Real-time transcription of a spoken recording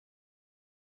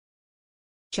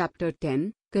Chapter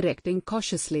 10, Correcting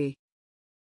Cautiously.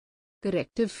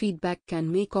 Corrective feedback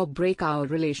can make or break our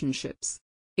relationships.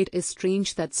 It is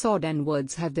strange that sword and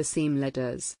words have the same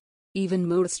letters. Even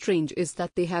more strange is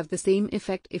that they have the same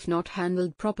effect if not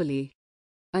handled properly.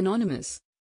 Anonymous.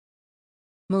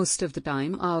 Most of the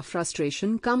time our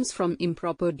frustration comes from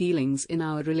improper dealings in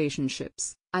our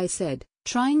relationships, I said,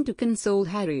 trying to console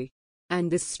Harry.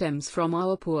 And this stems from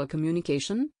our poor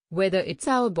communication, whether it's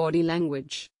our body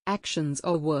language, actions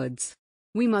or words.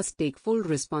 We must take full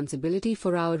responsibility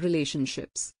for our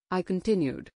relationships, I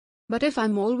continued. But if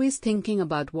I'm always thinking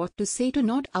about what to say to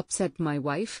not upset my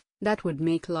wife, that would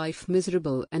make life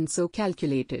miserable and so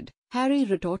calculated, Harry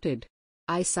retorted.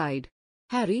 I sighed.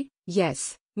 Harry,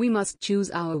 yes, we must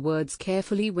choose our words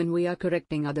carefully when we are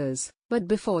correcting others, but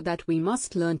before that we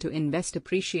must learn to invest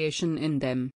appreciation in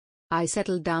them. I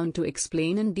settled down to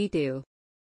explain in detail.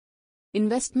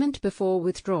 Investment before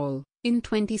withdrawal. In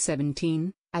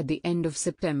 2017, at the end of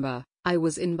September, I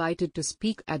was invited to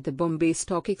speak at the Bombay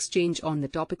Stock Exchange on the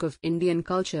topic of Indian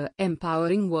culture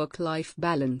empowering work-life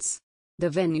balance. The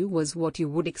venue was what you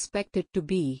would expect it to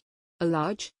be. A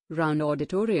large, round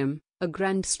auditorium, a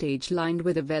grand stage lined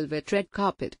with a velvet red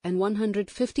carpet and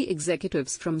 150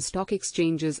 executives from stock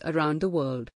exchanges around the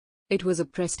world. It was a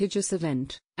prestigious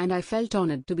event, and I felt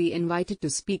honored to be invited to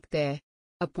speak there.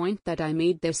 A point that I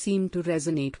made there seemed to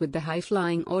resonate with the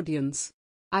high-flying audience.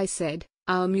 I said,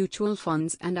 our mutual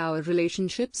funds and our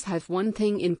relationships have one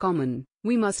thing in common: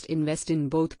 we must invest in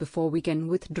both before we can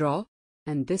withdraw.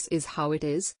 And this is how it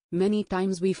is, many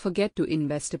times we forget to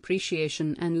invest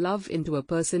appreciation and love into a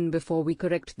person before we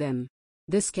correct them.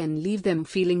 This can leave them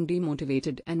feeling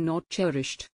demotivated and not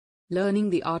cherished. Learning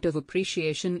the art of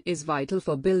appreciation is vital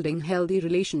for building healthy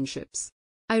relationships.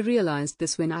 I realized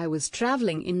this when I was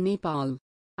traveling in Nepal.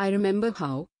 I remember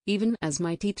how, even as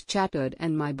my teeth chattered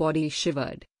and my body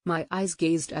shivered, my eyes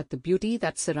gazed at the beauty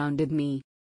that surrounded me.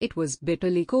 It was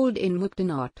bitterly cold in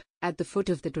Muktinath, at the foot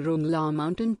of the Turungla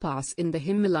mountain pass in the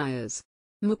Himalayas.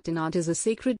 Muktinath is a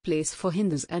sacred place for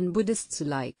Hindus and Buddhists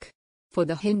alike. For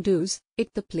the Hindus,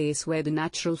 it's the place where the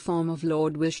natural form of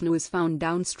Lord Vishnu is found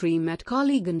downstream at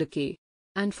Kali Gandaki.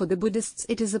 And for the Buddhists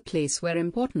it is a place where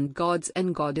important gods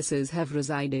and goddesses have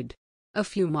resided. A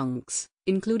few monks,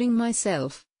 including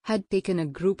myself, had taken a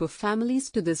group of families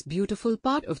to this beautiful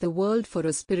part of the world for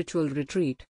a spiritual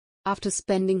retreat. After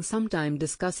spending some time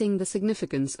discussing the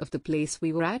significance of the place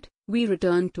we were at, we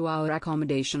returned to our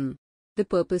accommodation. The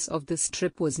purpose of this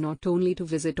trip was not only to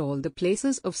visit all the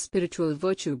places of spiritual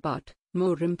virtue but,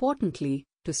 more importantly,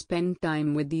 to spend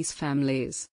time with these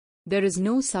families. There is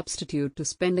no substitute to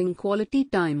spending quality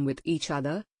time with each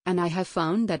other, and I have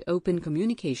found that open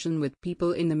communication with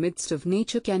people in the midst of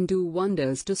nature can do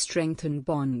wonders to strengthen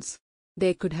bonds.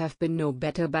 There could have been no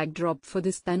better backdrop for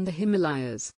this than the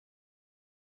Himalayas.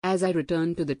 As I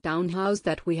returned to the townhouse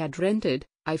that we had rented,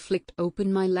 I flicked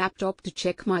open my laptop to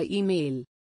check my email.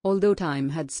 Although time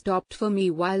had stopped for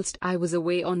me whilst I was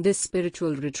away on this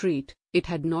spiritual retreat, it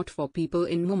had not for people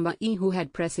in Mumbai who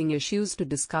had pressing issues to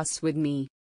discuss with me.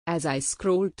 As I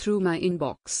scrolled through my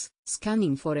inbox,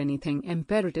 scanning for anything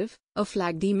imperative, a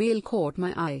flagged email caught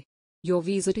my eye. Your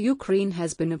visa to Ukraine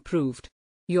has been approved.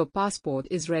 Your passport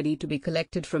is ready to be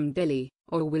collected from Delhi,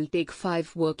 or will take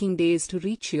 5 working days to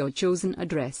reach your chosen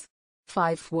address.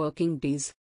 5 working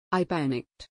days. I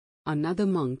panicked. Another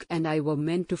monk and I were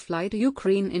meant to fly to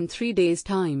Ukraine in 3 days'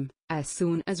 time, as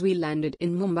soon as we landed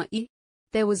in Mumbai.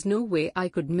 There was no way I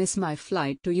could miss my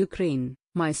flight to Ukraine.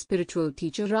 My spiritual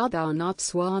teacher Radhanath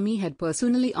Swami had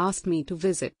personally asked me to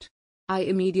visit. I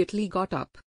immediately got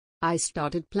up. I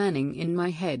started planning in my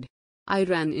head. I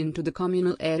ran into the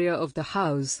communal area of the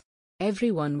house.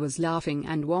 Everyone was laughing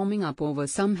and warming up over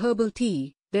some herbal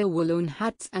tea, their woolen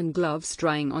hats and gloves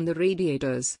drying on the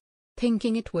radiators.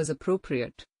 Thinking it was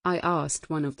appropriate, I asked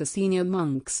one of the senior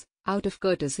monks, out of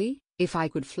courtesy, if I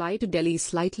could fly to Delhi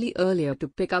slightly earlier to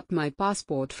pick up my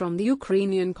passport from the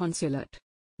Ukrainian consulate.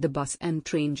 The bus and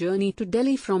train journey to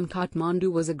Delhi from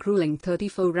Kathmandu was a grueling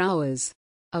 34 hours.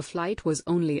 A flight was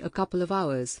only a couple of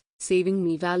hours, saving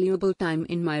me valuable time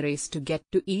in my race to get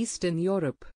to Eastern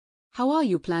Europe. How are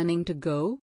you planning to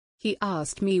go? He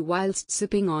asked me whilst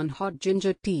sipping on hot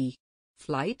ginger tea.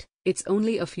 Flight? It's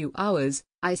only a few hours,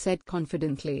 I said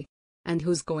confidently. And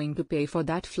who's going to pay for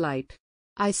that flight?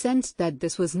 I sensed that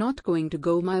this was not going to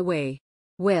go my way.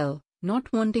 Well,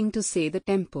 not wanting to say the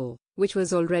temple, which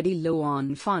was already low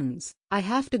on funds, I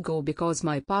have to go because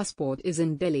my passport is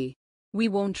in Delhi. We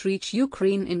won't reach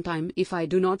Ukraine in time if I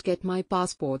do not get my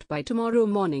passport by tomorrow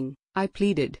morning, I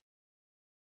pleaded.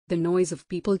 The noise of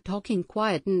people talking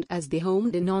quietened as they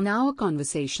homed in on our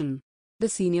conversation. The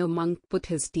senior monk put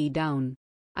his tea down.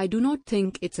 I do not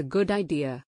think it's a good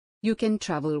idea. You can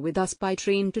travel with us by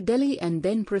train to Delhi and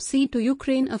then proceed to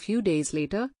Ukraine a few days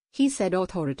later, he said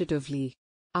authoritatively.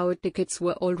 Our tickets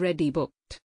were already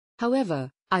booked.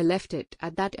 However, I left it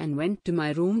at that and went to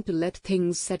my room to let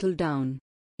things settle down.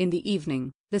 In the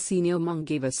evening, the senior monk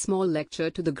gave a small lecture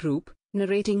to the group,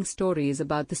 narrating stories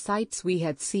about the sights we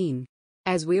had seen.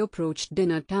 As we approached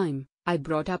dinner time, I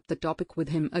brought up the topic with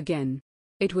him again.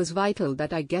 It was vital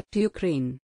that I get to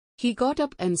Ukraine. He got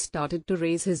up and started to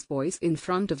raise his voice in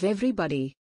front of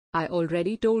everybody. I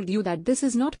already told you that this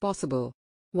is not possible.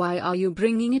 Why are you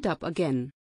bringing it up again?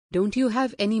 Don't you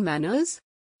have any manners?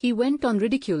 He went on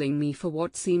ridiculing me for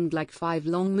what seemed like 5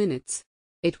 long minutes.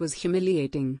 It was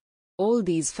humiliating. All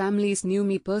these families knew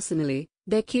me personally,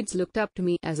 their kids looked up to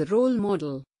me as a role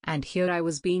model, and here I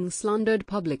was being slandered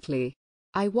publicly.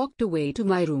 I walked away to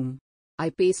my room.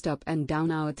 I paced up and down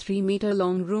our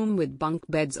 3-meter-long room with bunk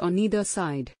beds on either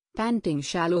side, panting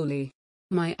shallowly.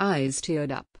 My eyes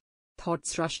teared up.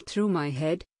 Thoughts rushed through my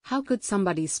head. How could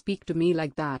somebody speak to me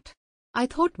like that? I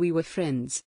thought we were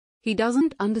friends. He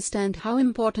doesn't understand how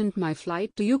important my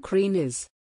flight to Ukraine is.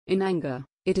 In anger,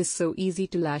 it is so easy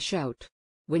to lash out.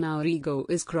 When our ego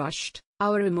is crushed,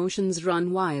 our emotions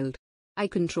run wild. I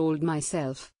controlled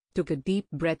myself, took a deep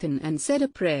breath in and said a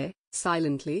prayer.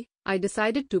 Silently, I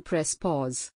decided to press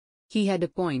pause. He had a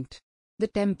point. The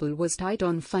temple was tight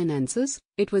on finances,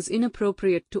 it was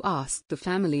inappropriate to ask the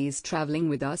families traveling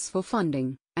with us for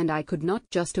funding, and I could not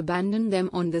just abandon them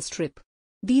on this trip.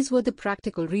 These were the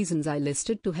practical reasons I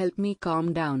listed to help me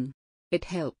calm down. It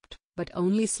helped, but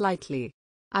only slightly.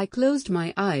 I closed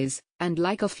my eyes, and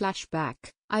like a flashback,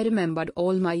 I remembered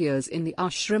all my years in the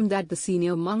ashram that the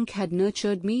senior monk had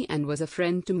nurtured me and was a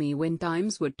friend to me when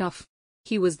times were tough.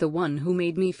 He was the one who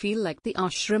made me feel like the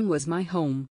ashram was my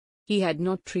home. He had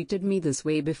not treated me this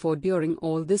way before during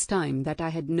all this time that I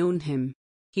had known him.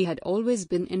 He had always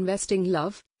been investing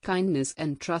love, kindness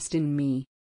and trust in me.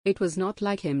 It was not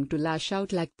like him to lash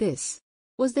out like this.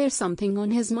 Was there something on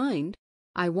his mind?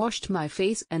 I washed my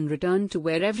face and returned to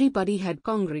where everybody had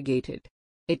congregated.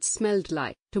 It smelled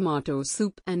like tomato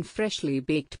soup and freshly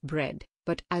baked bread,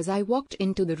 but as I walked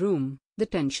into the room, the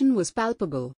tension was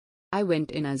palpable. I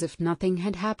went in as if nothing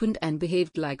had happened and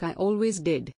behaved like I always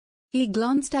did. He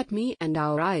glanced at me and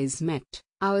our eyes met,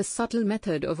 our subtle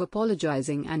method of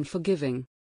apologizing and forgiving.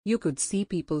 You could see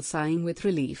people sighing with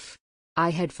relief.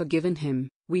 I had forgiven him.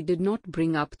 We did not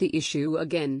bring up the issue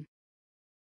again.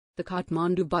 The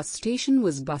Kathmandu bus station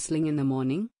was bustling in the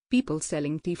morning, people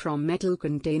selling tea from metal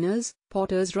containers,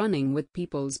 porters running with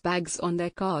people's bags on their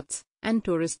carts, and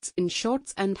tourists in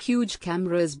shorts and huge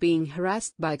cameras being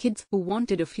harassed by kids who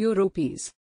wanted a few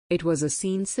rupees. It was a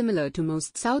scene similar to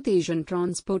most South Asian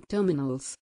transport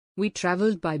terminals. We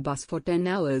traveled by bus for 10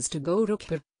 hours to Gaur,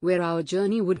 where our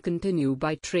journey would continue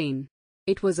by train.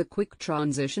 It was a quick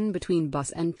transition between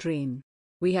bus and train.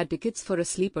 We had tickets for a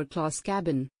sleeper class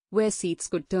cabin, where seats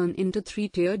could turn into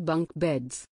 3-tiered bunk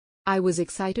beds. I was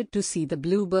excited to see the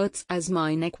blue berths as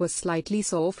my neck was slightly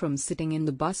sore from sitting in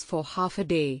the bus for half a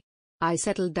day. I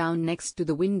settled down next to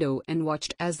the window and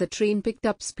watched as the train picked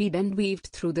up speed and weaved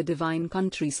through the divine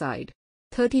countryside.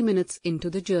 30 minutes into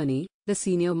the journey, the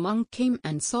senior monk came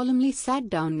and solemnly sat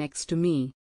down next to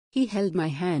me. He held my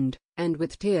hand, and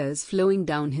with tears flowing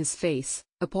down his face,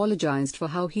 apologized for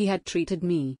how he had treated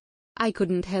me. I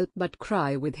couldn't help but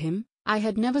cry with him. I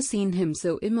had never seen him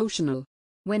so emotional.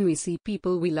 When we see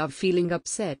people we love feeling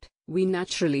upset, we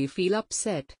naturally feel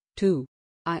upset, too.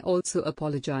 I also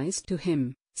apologized to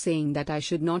him, saying that I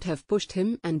should not have pushed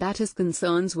him and that his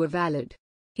concerns were valid.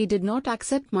 He did not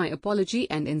accept my apology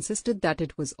and insisted that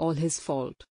it was all his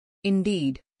fault.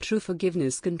 Indeed, true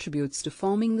forgiveness contributes to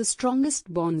forming the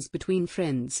strongest bonds between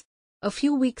friends. A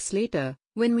few weeks later,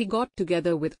 when we got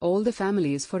together with all the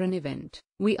families for an event,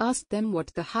 we asked them what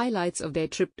the highlights of their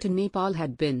trip to Nepal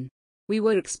had been. We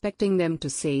were expecting them to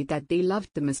say that they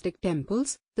loved the mystic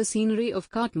temples, the scenery of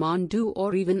Kathmandu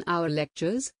or even our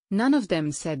lectures. None of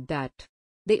them said that.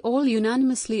 They all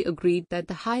unanimously agreed that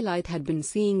the highlight had been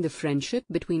seeing the friendship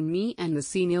between me and the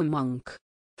senior monk.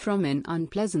 From an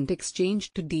unpleasant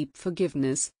exchange to deep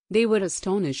forgiveness, they were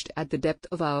astonished at the depth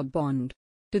of our bond.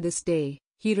 To this day,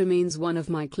 he remains one of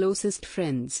my closest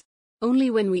friends. Only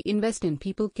when we invest in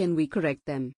people can we correct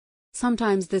them.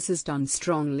 Sometimes this is done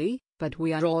strongly, but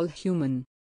we are all human.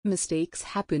 Mistakes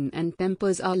happen and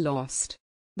tempers are lost.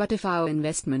 But if our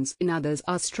investments in others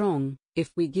are strong,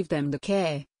 if we give them the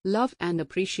care, love and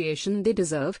appreciation they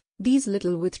deserve, these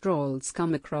little withdrawals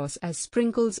come across as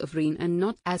sprinkles of rain and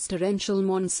not as torrential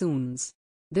monsoons.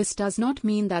 This does not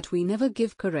mean that we never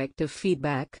give corrective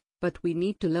feedback, but we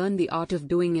need to learn the art of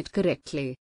doing it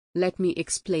correctly. Let me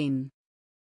explain.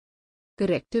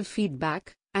 Corrective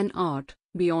feedback, an art,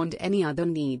 beyond any other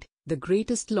need. The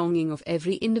greatest longing of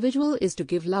every individual is to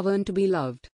give love and to be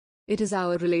loved. It is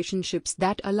our relationships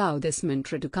that allow this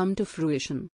mantra to come to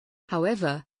fruition.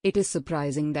 However, it is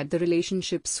surprising that the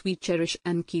relationships we cherish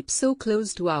and keep so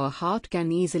close to our heart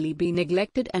can easily be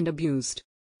neglected and abused.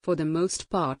 For the most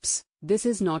parts, this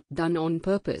is not done on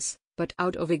purpose, but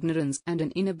out of ignorance and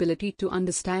an inability to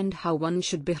understand how one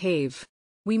should behave.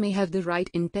 We may have the right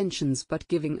intentions, but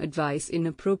giving advice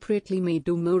inappropriately may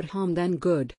do more harm than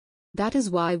good. That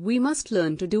is why we must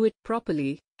learn to do it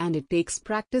properly, and it takes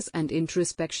practice and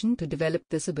introspection to develop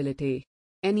this ability.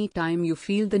 Anytime you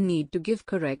feel the need to give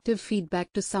corrective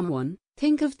feedback to someone,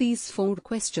 think of these 4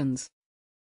 questions.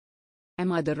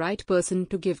 Am I the right person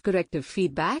to give corrective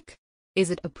feedback?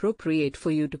 Is it appropriate for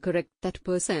you to correct that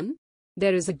person?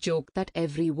 There is a joke that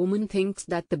every woman thinks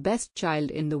that the best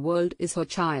child in the world is her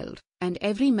child, and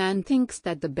every man thinks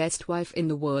that the best wife in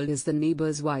the world is the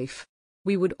neighbor's wife.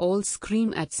 We would all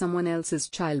scream at someone else's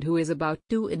child who is about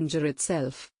to injure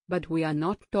itself, but we are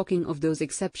not talking of those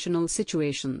exceptional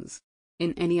situations.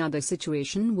 In any other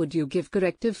situation, would you give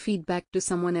corrective feedback to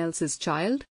someone else's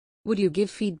child? Would you give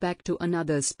feedback to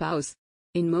another spouse?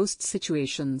 In most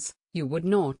situations, you would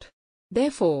not.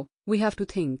 Therefore, we have to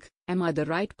think, am I the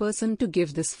right person to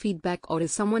give this feedback, or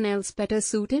is someone else better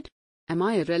suited? Am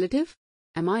I a relative?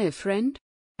 Am I a friend?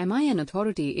 Am I an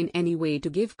authority in any way to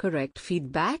give correct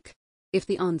feedback? If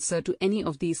the answer to any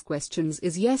of these questions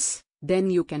is yes, then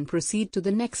you can proceed to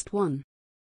the next one.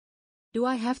 Do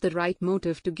I have the right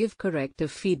motive to give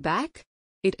corrective feedback?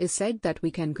 It is said that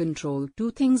we can control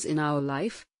 2 things in our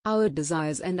life, our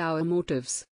desires and our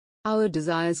motives. Our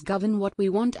desires govern what we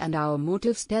want and our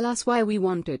motives tell us why we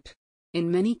want it. In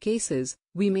many cases,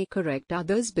 we may correct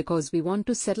others because we want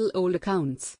to settle old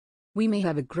accounts. We may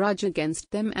have a grudge against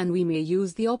them and we may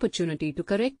use the opportunity to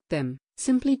correct them,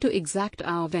 simply to exact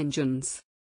our vengeance.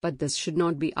 But this should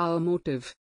not be our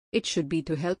motive. It should be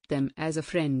to help them as a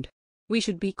friend. We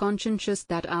should be conscientious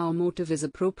that our motive is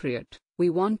appropriate. We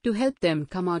want to help them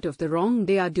come out of the wrong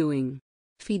they are doing.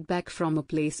 Feedback from a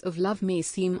place of love may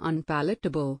seem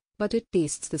unpalatable, but it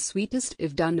tastes the sweetest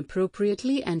if done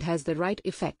appropriately and has the right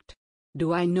effect.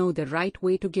 Do I know the right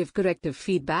way to give corrective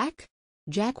feedback?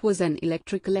 Jack was an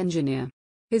electrical engineer.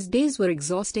 His days were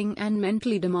exhausting and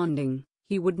mentally demanding.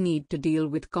 He would need to deal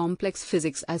with complex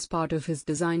physics as part of his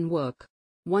design work.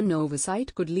 One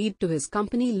oversight could lead to his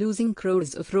company losing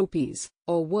crores of rupees,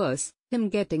 or worse, him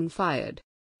getting fired.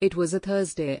 It was a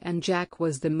Thursday and Jack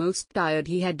was the most tired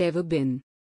he had ever been.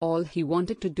 All he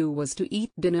wanted to do was to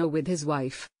eat dinner with his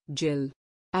wife, Jill.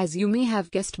 As you may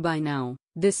have guessed by now,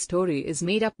 this story is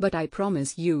made up, but I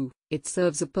promise you, it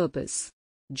serves a purpose.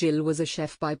 Jill was a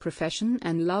chef by profession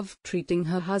and loved treating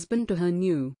her husband to her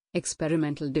new,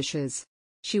 experimental dishes.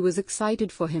 She was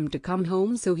excited for him to come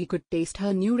home so he could taste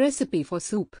her new recipe for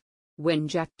soup. When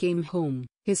Jack came home,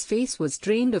 his face was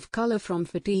drained of color from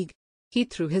fatigue. He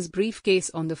threw his briefcase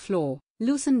on the floor,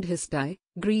 loosened his tie,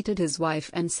 greeted his wife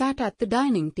and sat at the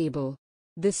dining table.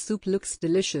 "This soup looks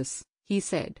delicious," he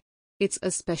said. "It's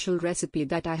a special recipe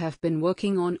that I have been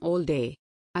working on all day.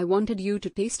 I wanted you to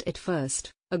taste it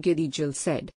first," a giddy Jill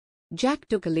said. Jack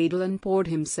took a ladle and poured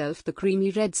himself the creamy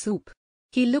red soup.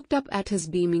 He looked up at his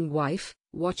beaming wife,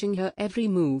 watching her every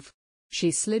move.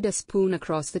 She slid a spoon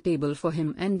across the table for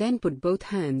him and then put both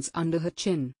hands under her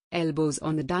chin, elbows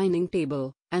on the dining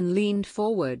table, and leaned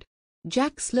forward.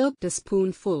 Jack slurped a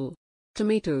spoonful.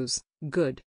 Tomatoes,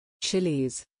 good.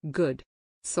 Chilies, good.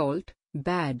 Salt,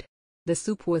 bad. The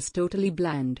soup was totally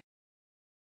bland.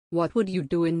 What would you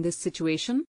do in this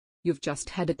situation? You've just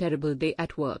had a terrible day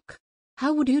at work.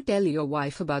 How would you tell your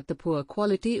wife about the poor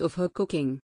quality of her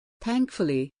cooking?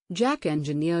 Thankfully, Jack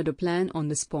engineered a plan on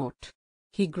the spot.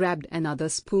 He grabbed another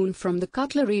spoon from the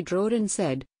cutlery drawer and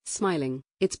said, smiling,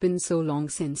 "It's been so long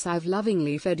since I've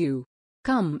lovingly fed you.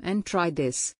 Come and try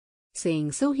this."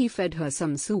 Saying so, he fed her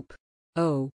some soup.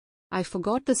 "Oh, I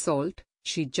forgot the salt,"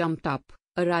 she jumped up,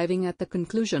 arriving at the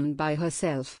conclusion by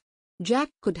herself. Jack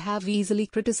could have easily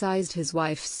criticized his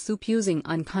wife's soup using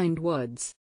unkind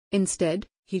words. Instead,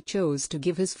 he chose to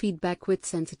give his feedback with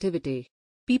sensitivity.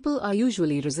 People are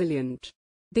usually resilient.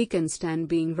 They can stand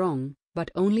being wrong,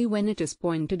 but only when it is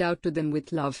pointed out to them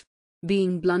with love.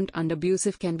 Being blunt and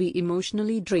abusive can be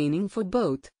emotionally draining for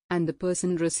both, and the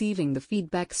person receiving the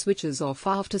feedback switches off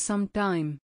after some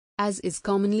time. As is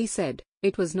commonly said,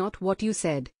 it was not what you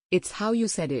said, it's how you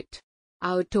said it.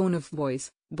 Our tone of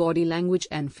voice, body language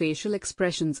and facial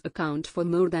expressions account for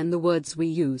more than the words we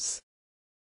use.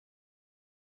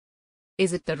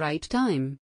 Is it the right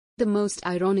time? The most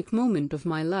ironic moment of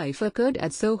my life occurred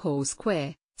at Soho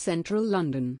Square, central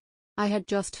London. I had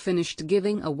just finished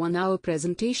giving a 1-hour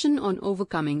presentation on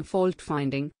overcoming fault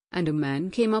finding, and a man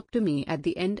came up to me at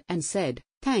the end and said,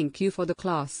 "Thank you for the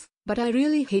class, but I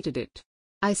really hated it."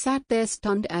 I sat there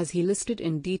stunned as he listed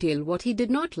in detail what he did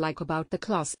not like about the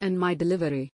class and my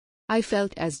delivery. I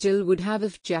felt as Jill would have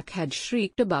if Jack had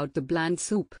shrieked about the bland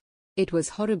soup. It was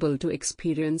horrible to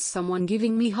experience someone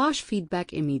giving me harsh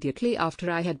feedback immediately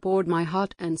after I had poured my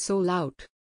heart and soul out.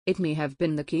 It may have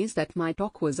been the case that my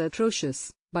talk was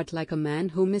atrocious, but like a man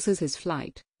who misses his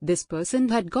flight, this person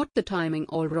had got the timing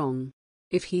all wrong.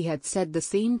 If he had said the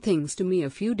same things to me a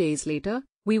few days later,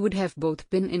 we would have both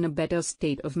been in a better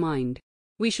state of mind.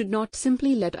 We should not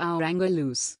simply let our anger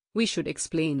loose, we should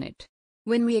explain it.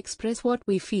 When we express what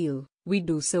we feel, we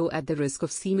do so at the risk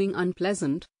of seeming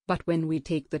unpleasant, but when we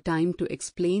take the time to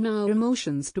explain our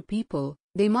emotions to people,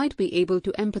 they might be able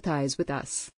to empathize with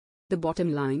us. The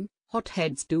bottom line: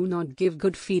 hotheads do not give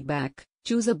good feedback.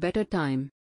 Choose a better time.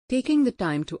 Taking the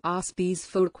time to ask these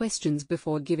 4 questions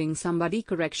before giving somebody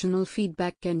correctional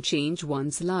feedback can change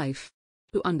one's life.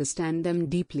 To understand them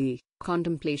deeply,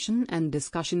 contemplation and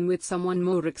discussion with someone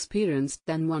more experienced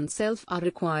than oneself are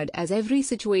required, as every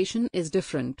situation is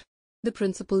different. The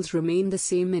principles remain the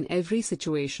same in every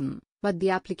situation, but the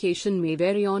application may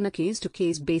vary on a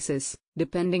case-to-case basis,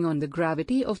 depending on the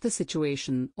gravity of the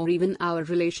situation or even our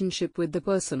relationship with the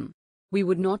person. We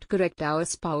would not correct our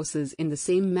spouses in the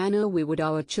same manner we would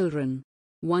our children.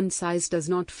 One size does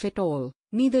not fit all,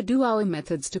 neither do our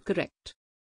methods to correct.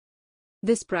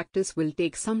 This practice will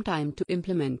take some time to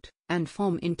implement and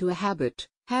form into a habit,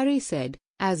 Harry said,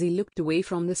 as he looked away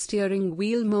from the steering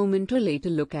wheel momentarily to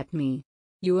look at me.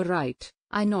 You are right,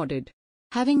 I nodded.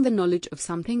 Having the knowledge of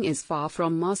something is far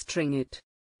from mastering it.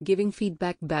 Giving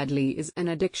feedback badly is an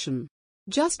addiction.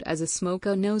 Just as a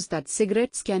smoker knows that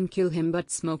cigarettes can kill him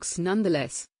but smokes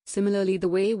nonetheless, similarly the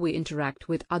way we interact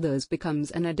with others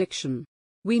becomes an addiction.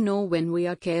 We know when we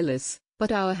are careless,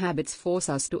 but our habits force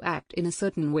us to act in a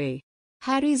certain way.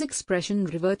 Harry's expression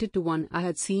reverted to one I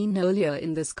had seen earlier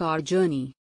in this car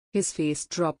journey. His face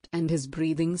dropped and his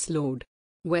breathing slowed.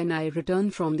 When I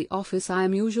return from the office I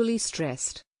am usually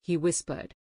stressed, he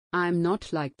whispered. I am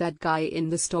not like that guy in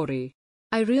the story.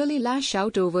 I really lash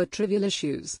out over trivial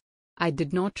issues. I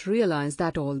did not realize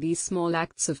that all these small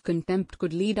acts of contempt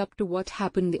could lead up to what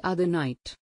happened the other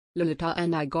night. Lolita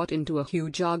and I got into a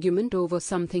huge argument over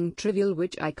something trivial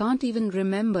which I can't even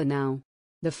remember now.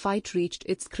 The fight reached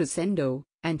its crescendo,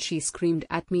 and she screamed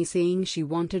at me saying she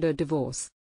wanted a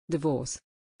divorce. Divorce?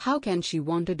 How can she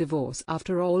want a divorce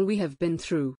after all we have been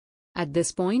through? At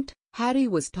this point, Harry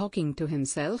was talking to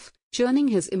himself, churning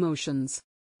his emotions.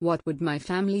 What would my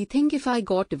family think if I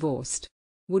got divorced?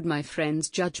 Would my friends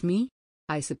judge me?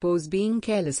 I suppose being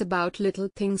careless about little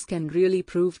things can really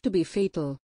prove to be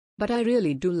fatal. But I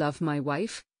really do love my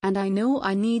wife, and I know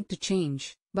I need to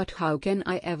change, but how can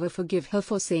I ever forgive her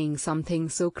for saying something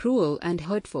so cruel and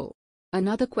hurtful?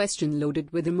 Another question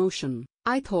loaded with emotion,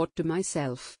 I thought to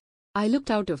myself. I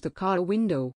looked out of the car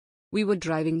window. We were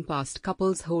driving past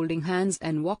couples holding hands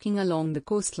and walking along the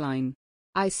coastline.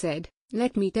 I said,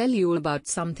 let me tell you about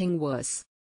something worse.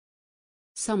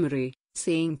 Summary: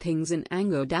 saying things in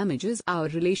anger damages our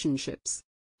relationships.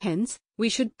 Hence, we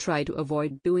should try to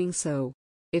avoid doing so.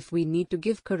 If we need to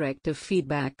give corrective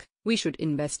feedback, we should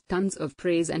invest tons of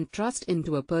praise and trust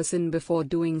into a person before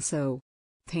doing so.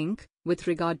 Think, with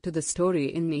regard to the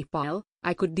story in Nepal,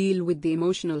 I could deal with the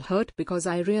emotional hurt because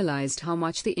I realized how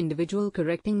much the individual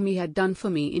correcting me had done for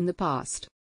me in the past.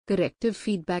 Corrective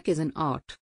feedback is an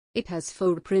art. It has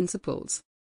 4 principles.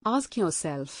 Ask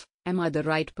yourself, am I the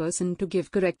right person to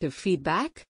give corrective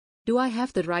feedback? Do I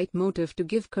have the right motive to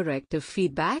give corrective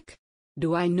feedback?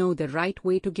 Do I know the right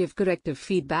way to give corrective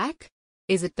feedback?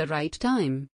 Is it the right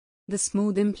time? The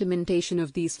smooth implementation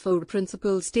of these 4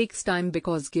 principles takes time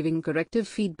because giving corrective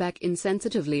feedback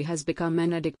insensitively has become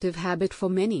an addictive habit for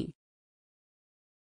many.